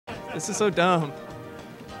This is so dumb.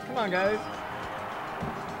 Come on, guys.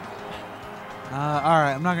 All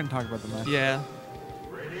right, I'm not gonna talk about the match. Yeah.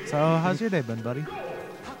 So, how's your day been, buddy?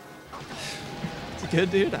 It's good,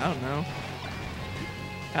 dude. I don't know.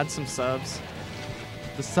 Had some subs.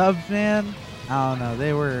 The subs, man. I don't know.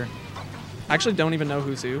 They were. I actually don't even know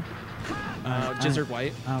who's who. Jizzard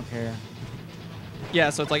White. I don't care. Yeah,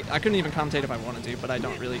 so it's like I couldn't even commentate if I wanted to, but I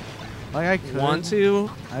don't really Like I could. want to.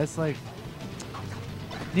 I just like.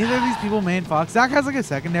 Neither of these people main Fox. Zach has like a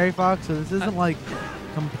secondary Fox, so this isn't like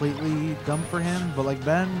completely dumb for him. But like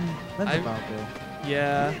Ben's a Falco.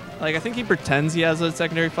 Yeah, like I think he pretends he has a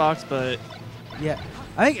secondary Fox, but Yeah,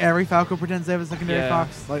 I think every Falco pretends they have a secondary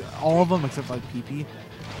Fox. Like all of them except like PP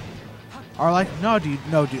are like, no, dude,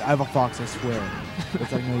 I have a Fox. I swear.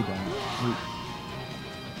 It's like, no, you don't.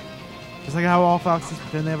 Just like how all Foxes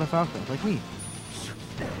pretend they have a Falco, like me.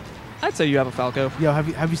 I'd say you have a Falco. Yo,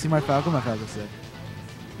 have you seen my Falco? My Falco's sick.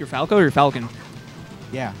 Your Falco or your Falcon?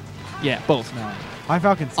 Yeah. Yeah, both. No. My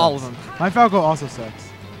Falcon sucks. All of them. My Falco also sucks.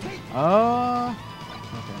 Okay.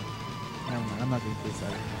 Never mind. I'm not going to get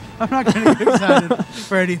excited. I'm not going to get excited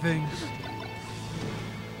for anything.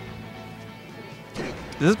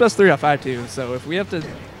 This is best 3 out of 5 too, so if we have to...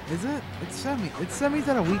 Is it? It's semi. It's semis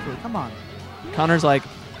at a weekly. Come on. Connor's like,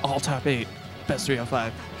 all top 8. Best 3 out of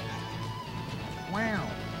 5. Wow.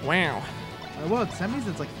 Wow. Well, it's semis,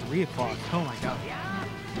 it's like 3 o'clock. Oh my god.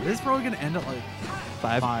 This is probably going to end at like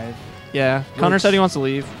 5. Yeah. Connor said he wants to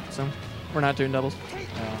leave, so we're not doing doubles.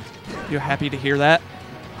 You happy to hear that?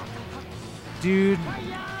 Dude,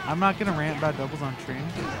 I'm not going to rant about doubles on stream.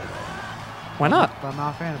 Why not? But I'm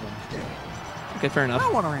not a fan of them. Okay, fair I enough.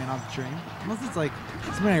 don't want to rant on stream. Unless it's like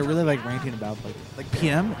something I really like ranting about. Like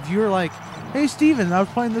PM. If you were like, hey, Steven, I was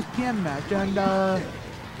playing this PM match and,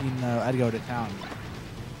 you know, I'd go to town.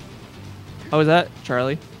 Oh, is that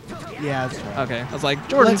Charlie? Yeah, that's right. Okay. I was like,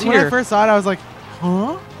 Jordan's When here. I first saw it, I was like,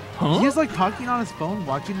 huh? Huh? He was like talking on his phone,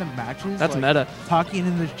 watching the matches. That's like, meta. Talking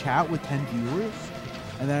in the chat with 10 viewers.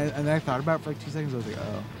 And then I thought about it for like 2 seconds. I was like,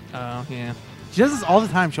 oh. Oh, yeah. She does this all the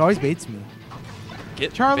time. She always baits me.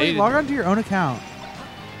 Get Charlie, baited. log on to your own account.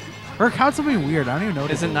 Her account's something weird. I don't even know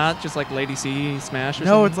what Is it it is. not just like Lady C Smash or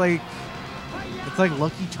No, something? it's like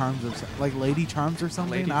Lucky Charms or something. Like Lady Charms or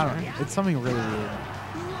something. Lady I don't know. Charms? It's something really weird.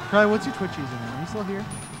 Charlie, what's your Twitch username? Are you still here?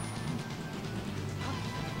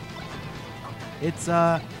 It's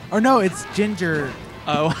or no, it's Ginger.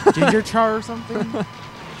 Oh. Ginger Char or something.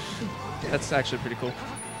 That's actually pretty cool.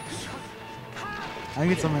 I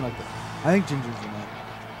think it's something like that. I think Ginger's in that.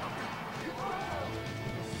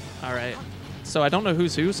 All right. So I don't know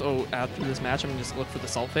who's who, so after this match, I'm going to just look for the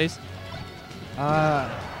salt face.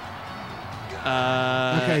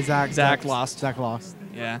 Okay, Zach lost. Zach lost.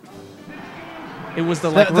 Yeah. It was the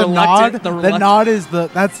The, like the nod. reluctant. The nod is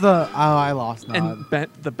that's the I lost nod. And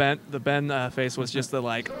the Ben face was just the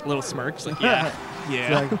like little smirk. It's like, yeah,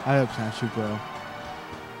 yeah. It's like, I hope smash you, bro.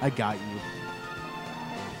 I got you.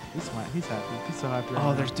 He's smart. He's happy. He's so happy. Right Oh,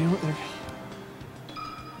 now. there's doing.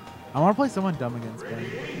 I want to play someone dumb against Ben.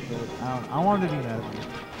 But I want him to be mad at me.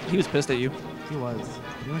 He was pissed at you. He was.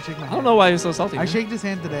 You want to shake my hand? I don't know why he was so salty. I shaked his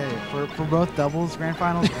hand today for both doubles grand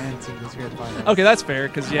finals and singles grand finals. Okay, that's fair,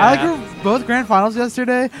 because yeah. I like for both grand finals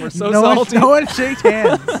yesterday. We're so no salty. No one shaked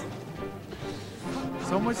hands.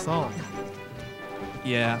 So much salt.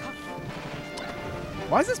 Yeah.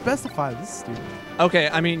 Why is this best of 5? This is stupid. Okay,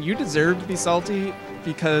 I mean, you deserve to be salty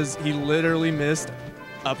because he literally missed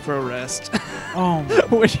up for a rest. Oh my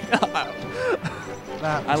Which,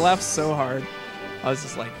 That I laughed so hard. I was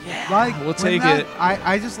just like, yeah, Like, we'll when take that- it.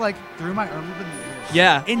 I just like threw my arm up in the air.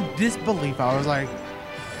 Yeah. In disbelief, I was like,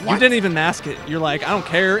 You what? didn't even mask it. You're like, I don't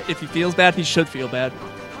care. If he feels bad, he should feel bad.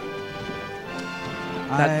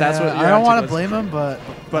 That's what your I don't want attitude to was. blame him,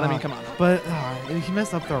 but I mean, come on. But he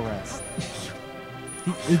messed up the rest.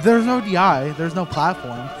 There's no DI. There's no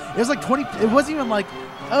platform. It was like 20. It wasn't even like,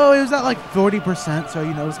 oh, it was at like 40%. So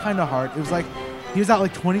you know, it was kind of hard. It was like he was at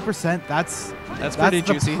like 20%. That's pretty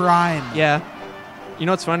the juicy. prime. Yeah. You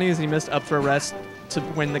know what's funny is he missed up for a rest to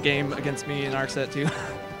win the game against me in Arc Set too.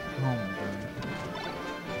 Oh my god.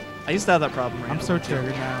 I used to have that problem. I'm so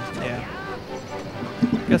triggered now. Yeah.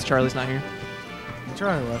 I guess Charlie's not here.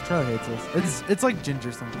 Charlie left. Charlie hates us. It's like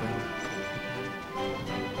Ginger something.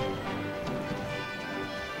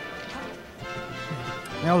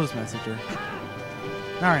 Maybe I'll just message her.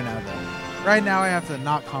 Not right now, though. Right now, I have to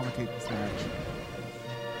not commentate this match.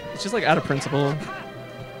 It's just like out of principle.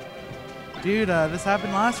 Dude, this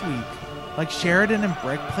happened last week. Like Sheridan and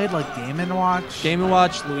Brick played like Game & Watch. Game &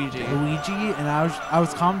 Watch Luigi. And I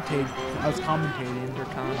was commentating. You're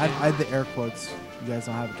I had the air quotes. You guys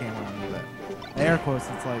don't have a camera on me, but the air quotes.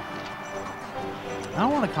 It's like I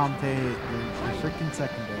don't want to commentate the freaking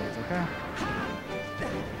secondaries, okay?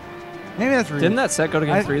 Maybe that's rude. Didn't that set go to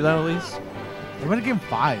game 3 though, at least? It went to game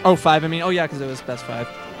 5. Oh, 5. I mean, oh yeah, because it was best 5.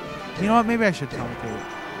 You know what? Maybe I should commentate.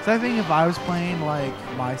 So I think if I was playing like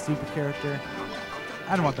my stupid character,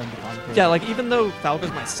 I don't want them to commentate. Yeah, like even though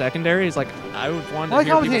Falco's my secondary, it's like I would want to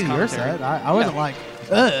hear people's commentating your commentary. set. I wasn't like,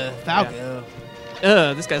 Falco.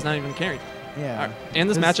 This guy's not even carried. Yeah. All right. And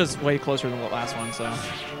this match is way closer than the last one, so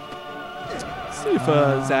let's see if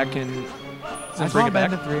Zach can bring it back. I saw Ben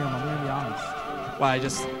to 3 I'm gonna be honest. Why?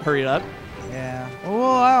 Just hurry it up. Yeah.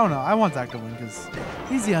 Well, I don't know. I want Zach to win because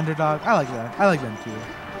he's the underdog. I like that. I like Ben too.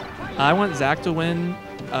 I want Zach to win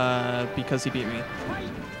because he beat me.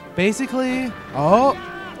 Basically,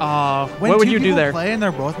 what would you do there? Play and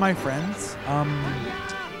they're both my friends.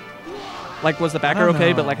 Like, was the backer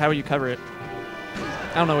okay? But like, how would you cover it?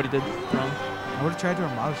 I don't know what he did wrong. I would have tried to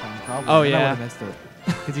Armada Song probably. Oh yeah. I would yeah. have missed it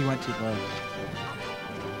because he went too low.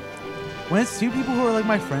 When it's 2 people who are like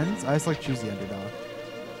my friends, I just like choose the underdog.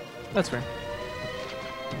 That's fair.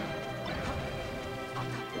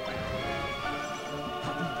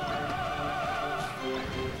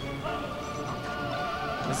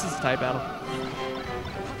 This is a tight battle.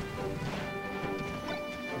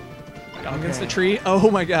 Got him against the tree. Oh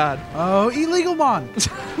my god. Oh, illegal mon.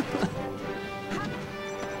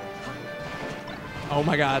 Oh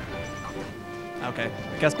my god. Okay.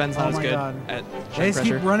 I guess Ben's not as good at They just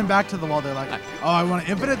pressure. keep running back to the wall. They're like, oh, I want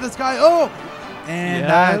to infinite this guy. Oh! And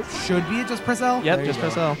that should be it. Just press L? Yep, just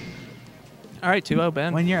press L. All right, 2-0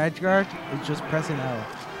 Ben. When you're edge guard, it's just pressing L.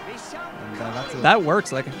 And, that's it. That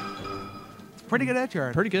works. Like, pretty good edge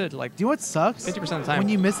guard. Pretty good. Like, do you know what sucks? 50% of the time. When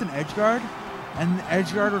you miss an edge guard, and the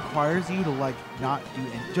edge guard requires you to like not do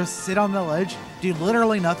it, just sit on the ledge, do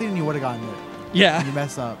literally nothing, and you would have gotten it. Yeah. And you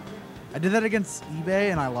mess up. I did that against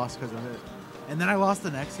eBay, and I lost because of it. And then I lost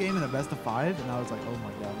the next game in a best of 5, and I was like, oh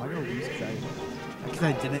my god, am I gonna lose because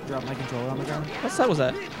I didn't drop my controller on the ground? What set was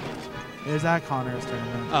that? It was at Connor's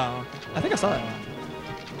tournament. Oh, I think I saw that.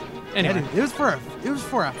 Anyway, yeah, dude, it was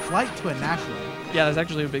for a flight to a national. Yeah, that's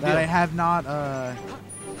actually a big deal. I have not.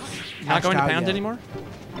 Not going to Pound anymore?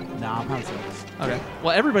 Nah, Pound sucks. Okay.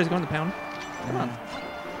 Well, everybody's going to Pound. Come on.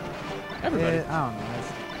 Everybody. I don't know.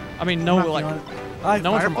 I mean, no, like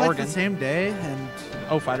no one from Oregon. The same day,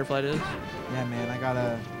 and Fight or Flight is. Yeah, man, I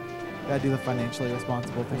gotta do the financially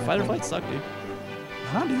responsible thing. Fight or Flight suck, dude.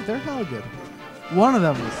 No, dude, they're hella good. One of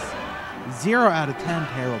them was 0 out of 10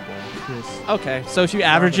 terrible. Just okay, so if you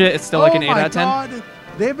average it, it's still like an 8 out of 10. God.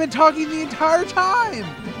 They've been talking the entire time.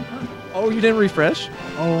 Oh, you didn't refresh?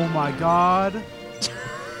 Oh my god.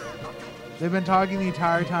 They've been talking the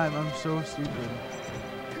entire time. I'm so stupid.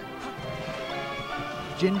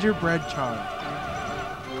 Gingerbread char.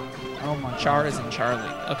 Oh my god. Char is in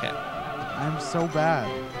Charlie. Okay. I'm so bad.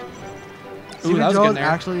 Ooh, that was good there.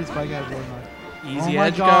 Actually, Spike had really much. Easy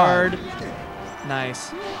edge guard.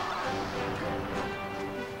 Nice.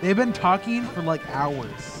 They've been talking for like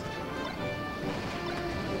hours.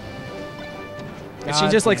 Is she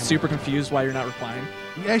just like super confused why you're not replying?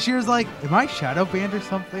 Yeah, she was like, am I shadow banned or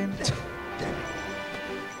something?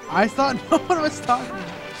 I thought no one was talking.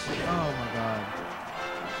 Oh my god.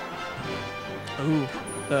 Ooh,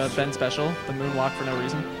 the Ben special, the moonwalk for no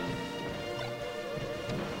reason.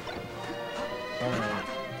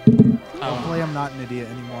 Hopefully I'm not an idiot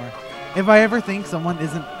anymore. If I ever think someone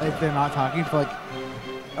isn't, if they're not talking for like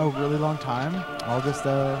a really long time, I'll just,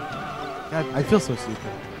 God, I feel so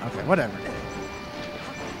stupid. Okay, whatever.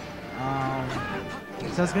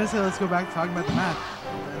 So I was going to say, let's go back to talking about the match.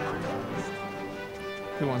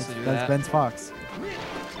 Who wants to do that? That's Ben's Fox.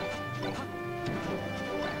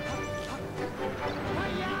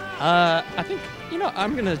 I think,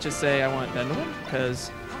 I'm going to just say I want Ben to win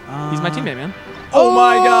because he's my teammate, man. Oh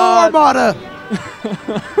my god! Armada!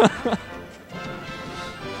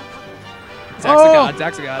 Zach's a god.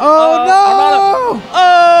 Zach's a god. Oh, no! Armada.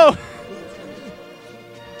 Oh!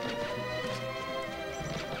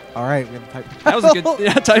 All right, we have to type. That was a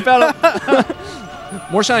good type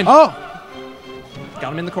out. More shine. Oh!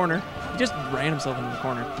 Got him in the corner. He just ran himself into the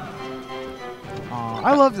corner.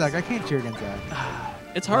 I love Zach. I can't cheer against Zach.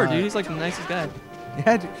 It's hard, dude. He's like the nicest guy.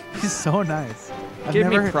 Yeah, dude, he's so nice. I've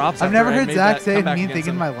never heard Zach say a mean thing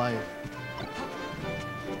in my life.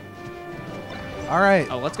 All right.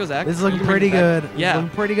 Oh, let's go, Zach. This is looking pretty good. Yeah. This is looking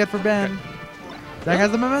pretty good for Ben. Okay. Zach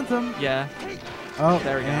has the momentum. Yeah. Oh,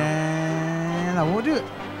 there we go. And I won't do it.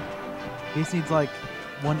 He just needs like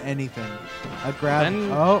one anything. A grab. Ben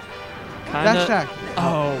dash attack.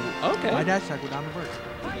 Oh, okay. My dash attack went down to first.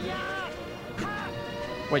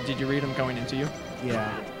 Wait, did you read him going into you?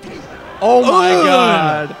 Yeah. Oh my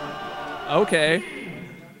god. Okay.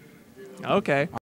 Okay.